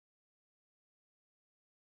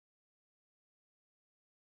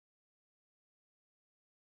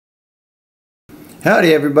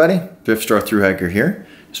Howdy everybody, Thriftstore Thruhiker here.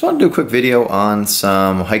 Just wanted to do a quick video on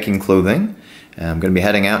some hiking clothing. I'm going to be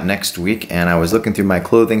heading out next week and I was looking through my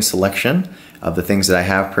clothing selection of the things that I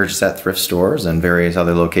have purchased at thrift stores and various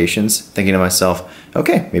other locations, thinking to myself,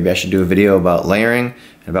 okay, maybe I should do a video about layering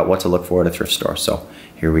and about what to look for at a thrift store. So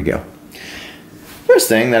here we go. First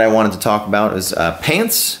thing that I wanted to talk about is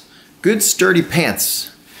pants, good sturdy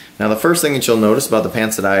pants. Now the first thing that you'll notice about the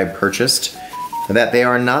pants that I purchased that they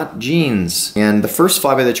are not jeans. And the first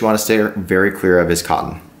fiber that you want to stay very clear of is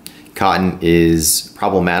cotton. Cotton is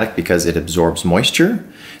problematic because it absorbs moisture,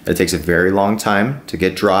 that it takes a very long time to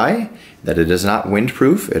get dry, that it is not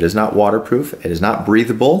windproof, it is not waterproof, it is not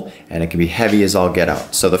breathable, and it can be heavy as all get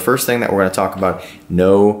out. So the first thing that we're going to talk about,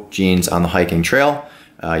 no jeans on the hiking trail.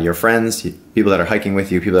 Your friends, people that are hiking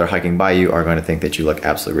with you, people that are hiking by you are going to think that you look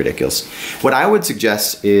absolutely ridiculous. What I would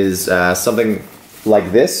suggest is something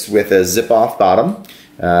like this with a zip-off bottom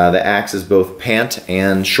that acts as both pant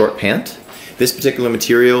and short pant. This particular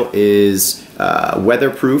material is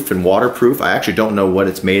weatherproof and waterproof. I actually don't know what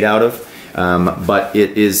it's made out of, but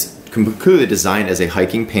it is completely designed as a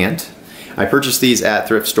hiking pant. I purchased these at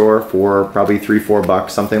Thrift Store for probably $3-4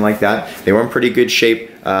 bucks, something like that. They were in pretty good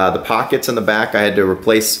shape. The pockets on the back, I had to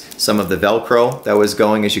replace some of the Velcro that was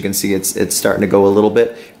going. As you can see, it's starting to go a little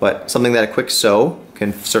bit, but something that a quick sew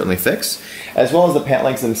can certainly fix. As well as the pant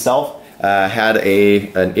legs themselves had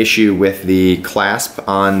an issue with the clasp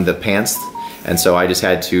on the pants, and so I just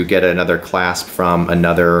had to get another clasp from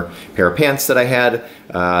another pair of pants that I had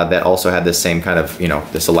that also had this same kind of,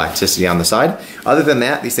 this elasticity on the side. Other than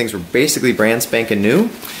that, these things were basically brand spanking new.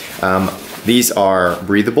 These are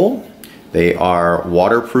breathable. They are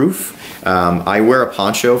waterproof. I wear a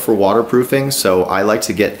poncho for waterproofing, so I like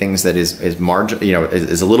to get things that is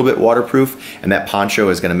a little bit waterproof, and that poncho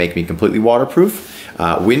is going to make me completely waterproof,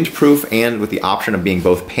 windproof, and with the option of being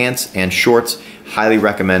both pants and shorts. Highly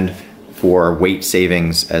recommend for weight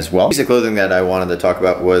savings as well. The piece of clothing that I wanted to talk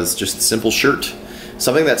about was just a simple shirt.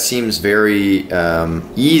 Something that seems very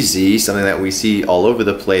easy, something that we see all over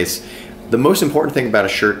the place. The most important thing about a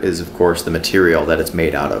shirt is, of course, the material that it's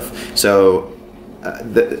made out of. So,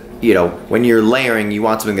 when you're layering, you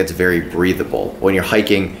want something that's very breathable. When you're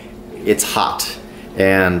hiking, it's hot.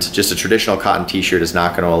 And just a traditional cotton t-shirt is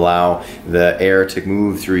not going to allow the air to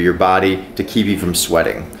move through your body to keep you from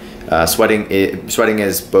sweating. Sweating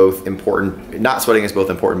is both important, not sweating is both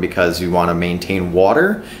important because you want to maintain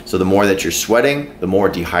water. So the more that you're sweating, the more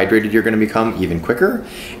dehydrated you're going to become even quicker.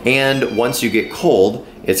 And once you get cold,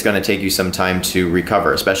 it's going to take you some time to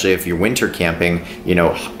recover, especially if you're winter camping.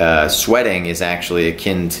 Sweating is actually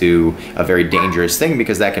akin to a very dangerous thing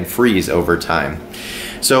because that can freeze over time.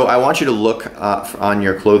 So I want you to look on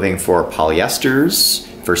your clothing for polyesters,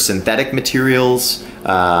 for synthetic materials,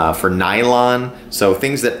 for nylon, so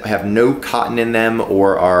things that have no cotton in them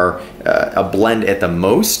or are a blend at the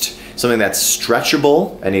most. Something that's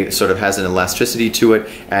stretchable and it sort of has an elasticity to it,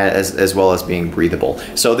 as well as being breathable.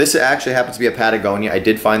 So this actually happens to be a Patagonia. I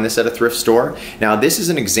did find this at a thrift store. Now this is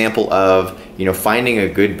an example of finding a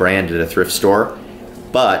good brand at a thrift store,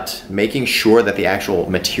 but making sure that the actual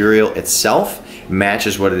material itself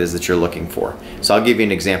matches what it is that you're looking for. So I'll give you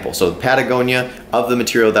an example. So Patagonia, of the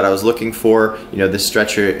material that I was looking for, this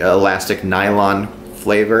stretcher elastic nylon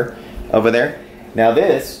flavor over there. Now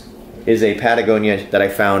this is a Patagonia that I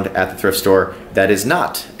found at the thrift store that is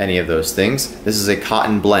not any of those things. This is a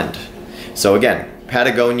cotton blend. So again,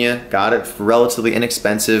 Patagonia, got it for relatively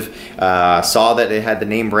inexpensive, saw that it had the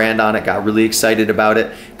name brand on it, got really excited about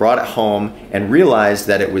it, brought it home, and realized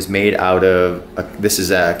that it was made out of, this is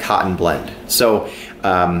a cotton blend. So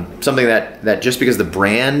something that just because the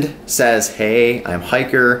brand says, hey, I'm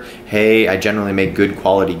hiker, hey, I generally make good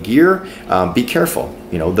quality gear, be careful.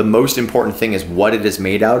 The most important thing is what it is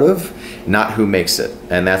made out of, not who makes it.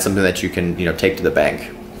 And that's something that you can take to the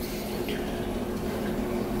bank.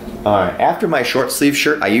 After my short sleeve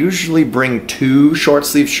shirt, I usually bring 2 short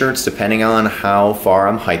sleeve shirts depending on how far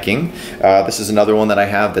I'm hiking. This is another one that I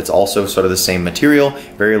have that's also sort of the same material,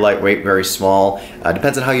 very lightweight, very small.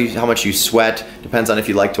 Depends on how much you sweat, depends on if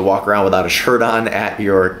you like to walk around without a shirt on at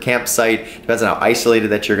your campsite, depends on how isolated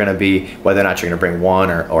that you're going to be, whether or not you're going to bring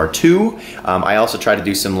 1 or 2. I also try to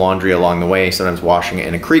do some laundry along the way, sometimes washing it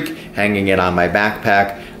in a creek, hanging it on my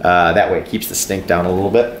backpack. That way it keeps the stink down a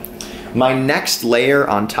little bit. My next layer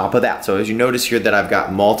on top of that, so as you notice here that I've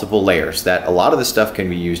got multiple layers, that a lot of this stuff can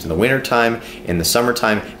be used in the wintertime, in the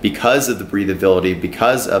summertime, because of the breathability,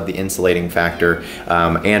 because of the insulating factor,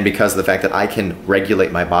 and because of the fact that I can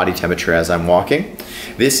regulate my body temperature as I'm walking.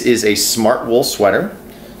 This is a smart wool sweater.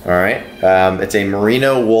 All right, it's a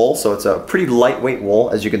merino wool, so it's a pretty lightweight wool.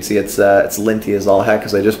 As you can see, it's linty as all heck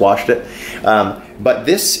because I just washed it. But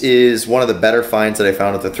this is one of the better finds that I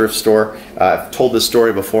found at the thrift store. I've told this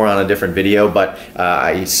story before on a different video, but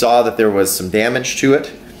I saw that there was some damage to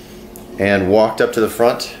it and walked up to the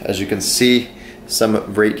front. As you can see,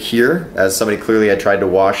 some right here, as somebody clearly had tried to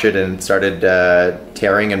wash it and started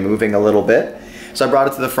tearing and moving a little bit. So I brought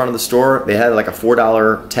it to the front of the store. They had like a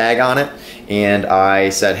 $4 tag on it, and I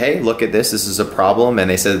said, hey, look at this is a problem, and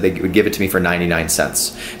they said they would give it to me for 99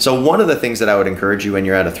 cents. So one of the things that I would encourage you when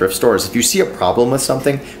you're at a thrift store is if you see a problem with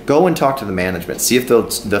something, go and talk to the management. See if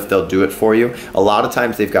they'll do it for you. A lot of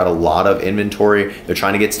times they've got a lot of inventory. They're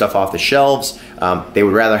trying to get stuff off the shelves. They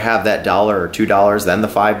would rather have that $1 or $2 than the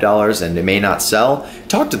 $5, and it may not sell.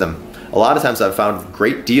 Talk to them. A lot of times I've found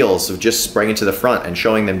great deals of just bringing it to the front and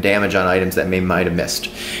showing them damage on items that they might have missed.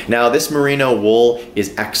 Now, this merino wool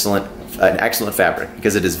is excellent, an excellent fabric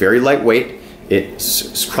because it is very lightweight. It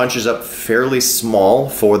crunches up fairly small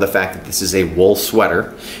for the fact that this is a wool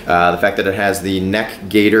sweater. The fact that it has the neck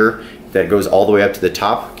gaiter that goes all the way up to the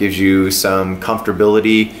top gives you some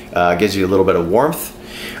comfortability, gives you a little bit of warmth.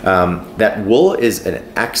 That wool is an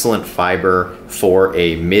excellent fiber for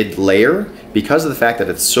a mid-layer because of the fact that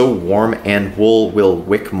it's so warm, and wool will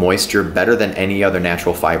wick moisture better than any other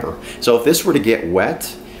natural fiber. So if this were to get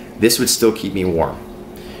wet, this would still keep me warm.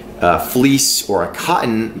 Fleece or a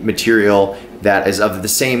cotton material that is of the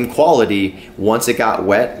same quality, once it got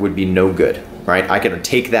wet, would be no good. Right? I could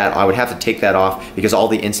take that, I would have to take that off because all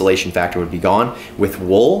the insulation factor would be gone. With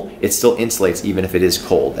wool, it still insulates even if it is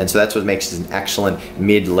cold. And so that's what makes it an excellent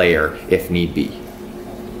mid-layer if need be.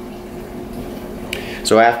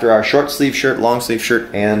 So after our short sleeve shirt, long sleeve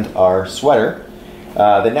shirt, and our sweater,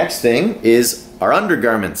 the next thing is our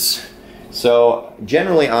undergarments. So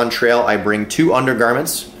generally on trail, I bring 2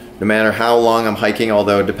 undergarments, no matter how long I'm hiking,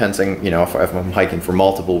 although it depends on, you know, if I'm hiking for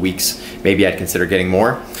multiple weeks, maybe I'd consider getting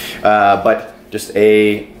more. But just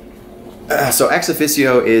a, so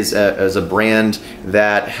Ex-officio is a brand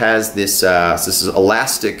that has this, this is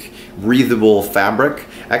elastic, breathable fabric.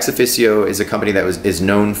 Ex-officio is a company that is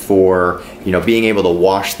known for, you know, being able to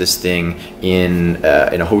wash this thing in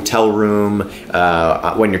a hotel room,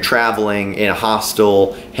 when you're traveling, in a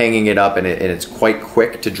hostel, hanging it up, and it's quite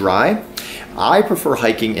quick to dry. I prefer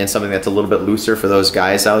hiking in something that's a little bit looser for those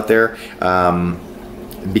guys out there,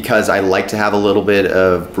 because I like to have a little bit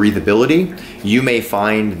of breathability. You may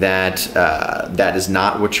find that that is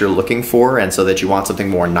not what you're looking for, and so that you want something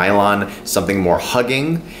more nylon, something more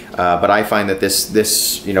hugging. But I find that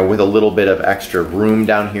this, you know, with a little bit of extra room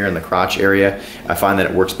down here in the crotch area, I find that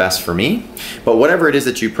it works best for me. But whatever it is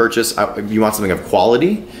that you purchase, you want something of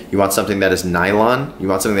quality, you want something that is nylon, you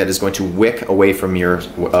want something that is going to wick away from your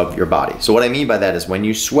body. So what I mean by that is when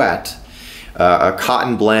you sweat, a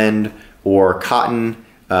cotton blend or cotton,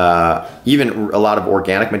 even a lot of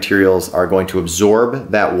organic materials are going to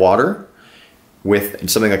absorb that water. With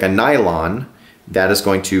something like a nylon, that is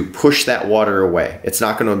going to push that water away. It's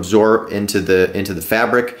not going to absorb into the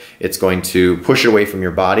fabric. It's going to push it away from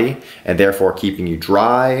your body, and therefore keeping you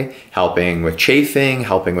dry, helping with chafing,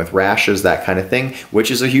 helping with rashes, that kind of thing,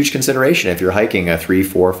 which is a huge consideration if you're hiking a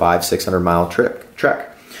 300, 400, 500, 600 mile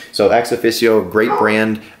trek. So Ex-officio, great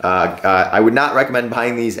brand. I would not recommend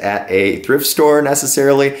buying these at a thrift store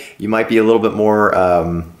necessarily. You might be a little bit more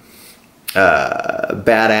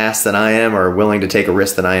badass than I am, or willing to take a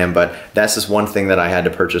risk than I am, but that's just one thing that I had to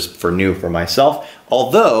purchase for new for myself.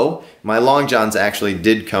 Although my long johns actually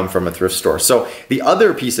did come from a thrift store. So the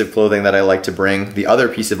other piece of clothing that I like to bring, the other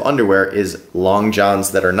piece of underwear, is long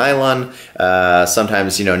johns that are nylon.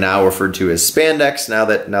 Sometimes, you know, now referred to as spandex. Now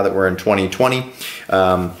that we're in 2020,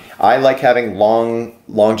 I like having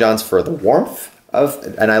long johns for the warmth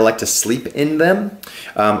and I like to sleep in them.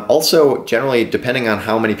 Also, generally, depending on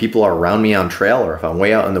how many people are around me on trail, or if I'm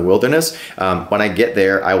way out in the wilderness, when I get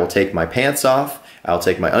there, I will take my pants off. I'll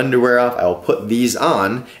take my underwear off, I will put these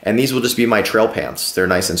on, and these will just be my trail pants. They're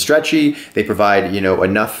nice and stretchy. They provide, you know,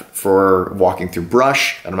 enough for walking through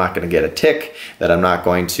brush that I'm not gonna get a tick, that I'm not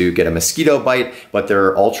going to get a mosquito bite, but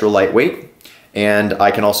they're ultra lightweight. And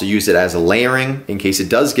I can also use it as a layering in case it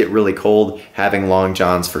does get really cold. Having long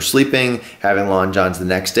johns for sleeping, having long johns the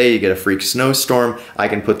next day, you get a freak snowstorm, I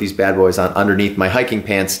can put these bad boys on underneath my hiking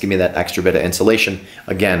pants, give me that extra bit of insulation.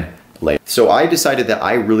 Again, later. So I decided that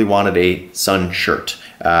I really wanted a sun shirt.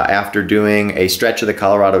 After doing a stretch of the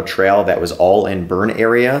Colorado Trail that was all in burn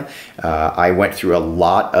area, I went through a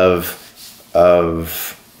lot of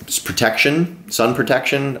protection, sun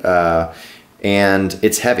protection, and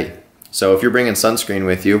it's heavy. So if you're bringing sunscreen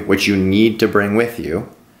with you, which you need to bring with you,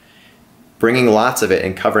 bringing lots of it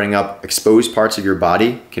and covering up exposed parts of your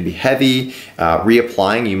body can be heavy.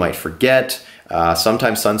 Reapplying, you might forget.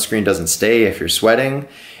 Sometimes sunscreen doesn't stay if you're sweating.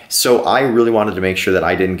 So I really wanted to make sure that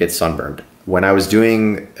I didn't get sunburned. When I was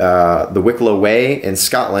doing the Wicklow Way in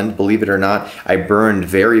Scotland, believe it or not, I burned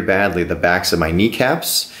very badly the backs of my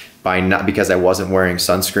kneecaps because I wasn't wearing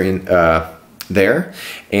sunscreen there,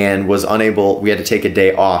 and was unable. We had to take a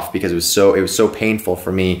day off because it was so painful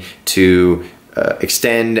for me to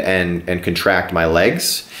extend and contract my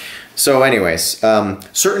legs. So anyways,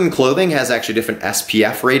 certain clothing has actually different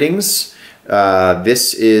SPF ratings.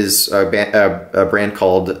 This is a brand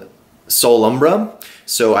called Solumbra.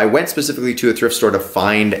 So I went specifically to a thrift store to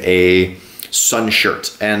find a sun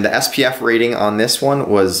shirt, and the SPF rating on this one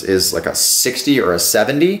is like a 60 or a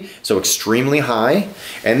 70, so extremely high.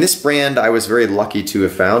 And this brand I was very lucky to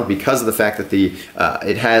have found because of the fact that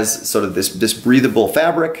it has sort of this breathable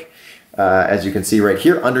fabric, as you can see right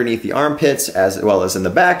here underneath the armpits as well as in the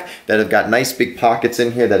back, that have got nice big pockets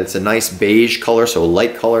in here, that it's a nice beige color, so a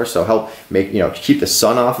light color, so help make, keep the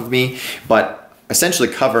sun off of me, but essentially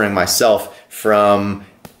covering myself from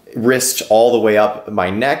wrist all the way up my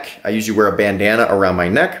neck. I usually wear a bandana around my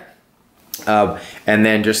neck, and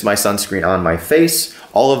then just my sunscreen on my face.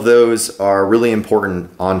 All of those are really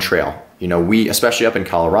important on trail. We, especially up in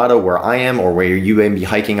Colorado where I am, or where you may be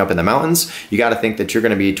hiking up in the mountains, you got to think that you're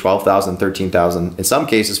going to be 12,000, 13,000, in some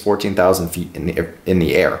cases 14,000 feet in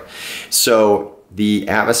the air. So the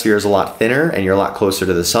atmosphere is a lot thinner and you're a lot closer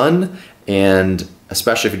to the sun, and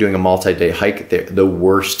especially if you're doing a multi-day hike, the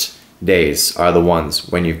worst days are the ones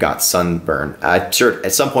when you've got sunburn. Sure,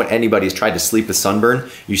 at some point anybody's tried to sleep with sunburn,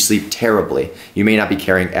 you sleep terribly. You may not be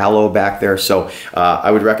carrying aloe back there, so I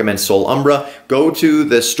would recommend Solumbra. Go to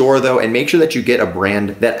the store though and make sure that you get a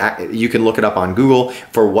brand that you can look it up on Google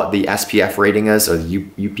for what the SPF rating is, or the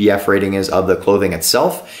UPF rating is of the clothing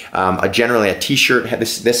itself. Generally a t-shirt,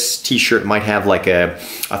 this t-shirt might have like a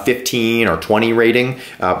 15 or 20 rating,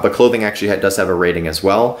 but clothing actually does have a rating as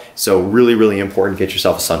well. So really, really important, get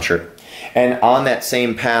yourself a sun shirt. And on that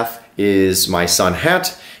same path is my sun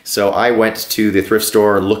hat. So I went to the thrift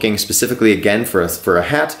store looking specifically again for a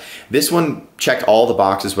hat. This one checked all the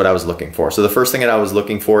boxes what I was looking for. So the first thing that I was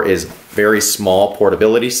looking for is very small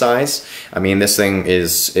portability size. I mean, this thing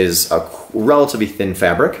is a relatively thin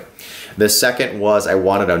fabric. The second was I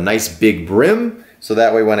wanted a nice big brim. So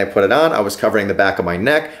that way when I put it on, I was covering the back of my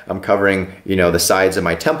neck, I'm covering, the sides of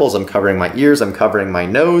my temples, I'm covering my ears, I'm covering my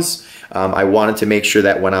nose. I wanted to make sure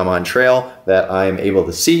that when I'm on trail that I'm able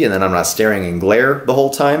to see and then I'm not staring in glare the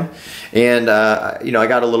whole time. And I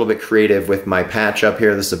got a little bit creative with my patch up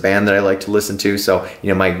here. This is a band that I like to listen to, so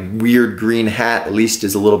my weird green hat at least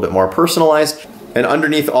is a little bit more personalized. And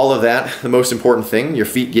underneath all of that, the most important thing, your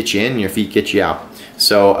feet get you in, your feet get you out.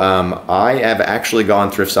 So I have actually gone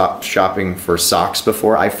thrift shopping for socks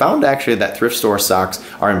before. I found actually that thrift store socks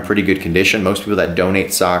are in pretty good condition. Most people that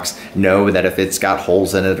donate socks know that if it's got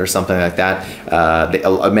holes in it or something like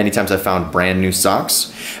that, many times I've found brand new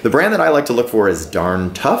socks. The brand that I like to look for is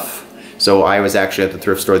Darn Tough. So I was actually at the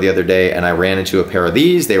thrift store the other day and I ran into a pair of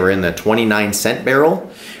these. They were in the 29-cent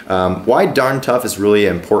barrel. Why Darn Tough is really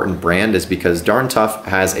an important brand is because Darn Tough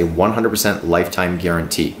has a 100% lifetime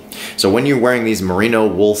guarantee. So when you're wearing these merino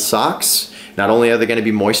wool socks, not only are they going to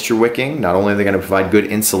be moisture wicking, not only are they going to provide good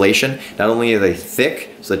insulation, not only are they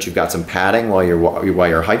thick so that you've got some padding while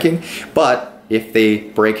you're hiking, but if they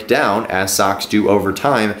break down, as socks do over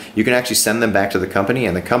time, you can actually send them back to the company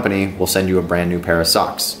and the company will send you a brand new pair of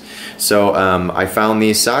socks. So I found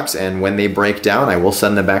these socks, and when they break down, I will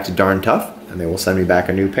send them back to Darn Tough and they will send me back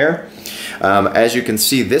a new pair. As you can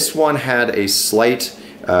see, this one had a slight,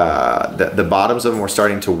 the bottoms of them were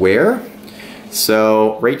starting to wear.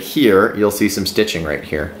 So right here, you'll see some stitching right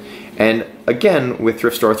here. And again, with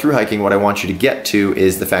Thrift Store Thru-hiking, what I want you to get to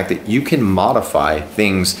is the fact that you can modify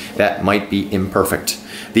things that might be imperfect.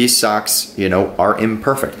 These socks, are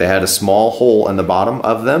imperfect. They had a small hole in the bottom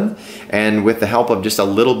of them, and with the help of just a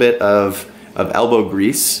little bit of elbow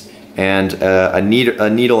grease and a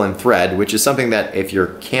needle and thread, which is something that if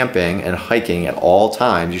you're camping and hiking at all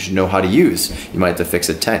times, you should know how to use. You might have to fix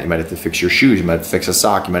a tent, you might have to fix your shoes, you might have to fix a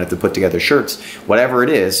sock, you might have to put together shirts, whatever it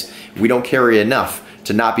is. We don't carry enough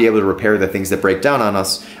to not be able to repair the things that break down on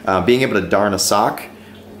us. Being able to darn a sock,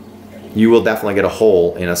 you will definitely get a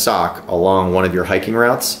hole in a sock along one of your hiking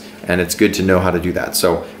routes, and it's good to know how to do that.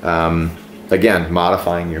 So again,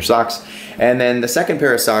 modifying your socks. And then the second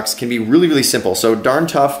pair of socks can be really, really simple. So Darn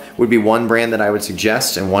Tough would be one brand that I would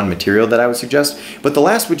suggest and one material that I would suggest. But the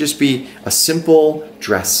last would just be a simple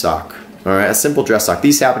dress sock. All right, a simple dress sock.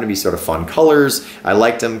 These happen to be sort of fun colors. I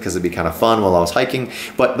liked them because it'd be kind of fun while I was hiking.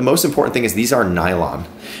 But the most important thing is these are nylon.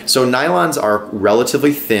 So nylons are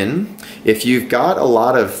relatively thin. If you've got a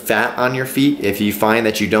lot of fat on your feet, if you find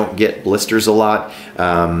that you don't get blisters a lot,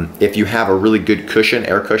 if you have a really good cushion,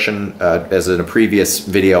 air cushion, as in a previous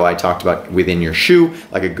video I talked about within your shoe,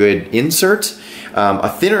 like a good insert, a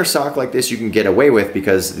thinner sock like this you can get away with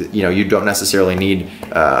because you don't necessarily need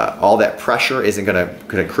all that pressure isn't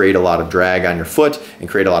gonna create a lot of drag on your foot and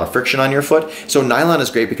create a lot of friction on your foot. So nylon is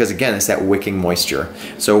great because again, it's that wicking moisture.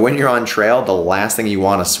 So when you're on trail, the last thing you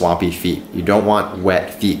want is swampy feet. You don't want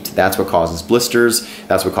wet feet. That's what causes blisters.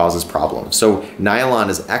 That's what causes problems. So nylon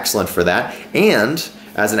is excellent for that. And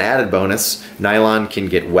as an added bonus, nylon can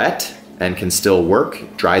get wet and can still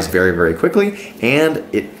work, dries very, very quickly, and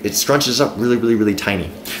it scrunches up really, really, really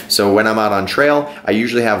tiny. So when I'm out on trail, I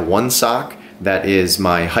usually have one sock that is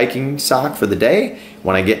my hiking sock for the day.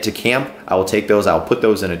 When I get to camp, I will take those, I'll put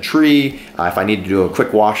those in a tree. If I need to do a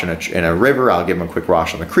quick wash in a river, I'll give them a quick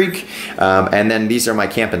wash on the creek. And then these are my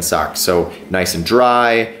camping socks. So nice and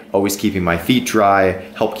dry, always keeping my feet dry,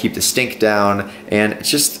 help keep the stink down, and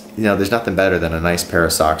it's just, there's nothing better than a nice pair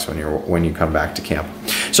of socks when you come back to camp.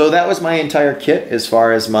 So that was my entire kit as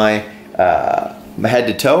far as my head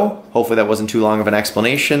to toe. Hopefully that wasn't too long of an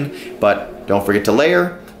explanation, but don't forget to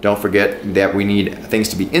layer. Don't forget that we need things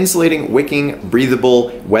to be insulating, wicking, breathable,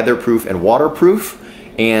 weatherproof, and waterproof.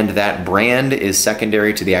 And that brand is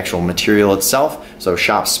secondary to the actual material itself. So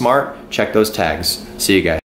shop smart, check those tags. See you guys.